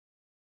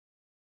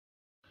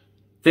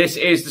This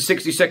is the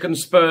 60-second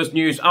Spurs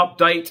news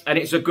update, and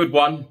it's a good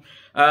one.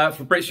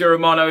 Fabrizio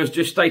Romano has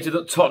just stated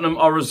that Tottenham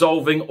are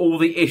resolving all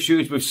the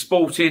issues with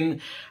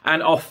Sporting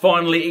and are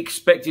finally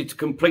expected to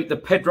complete the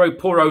Pedro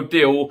Porro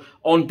deal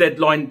on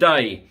deadline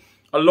day.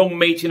 A long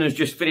meeting has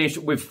just finished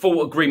with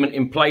full agreement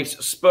in place.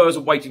 Spurs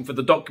are waiting for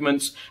the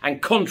documents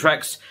and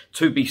contracts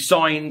to be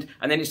signed,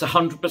 and then it's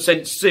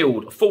 100%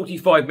 sealed.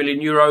 45 million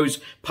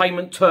euros.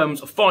 Payment terms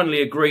finally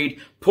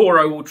agreed.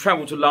 Porro will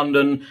travel to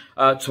London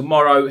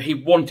tomorrow. He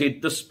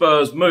wanted the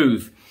Spurs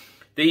move.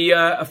 The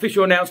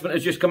official announcement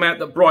has just come out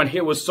that Bryan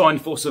Gil was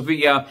signed for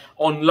Sevilla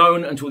on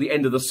loan until the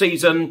end of the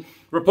season.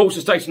 Reports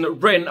are stating that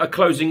Rennes are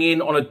closing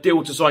in on a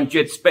deal to sign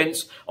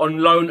Spence on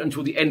loan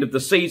until the end of the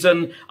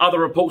season. Other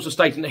reports are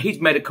stating that his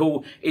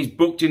medical is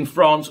booked in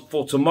France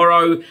for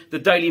tomorrow. The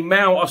Daily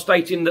Mail are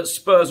stating that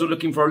Spurs are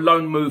looking for a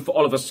loan move for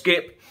Oliver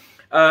Skipp.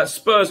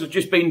 Spurs have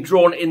just been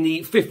drawn in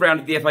the 5th round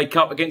of the FA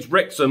Cup against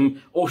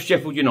Wrexham or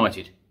Sheffield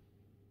United.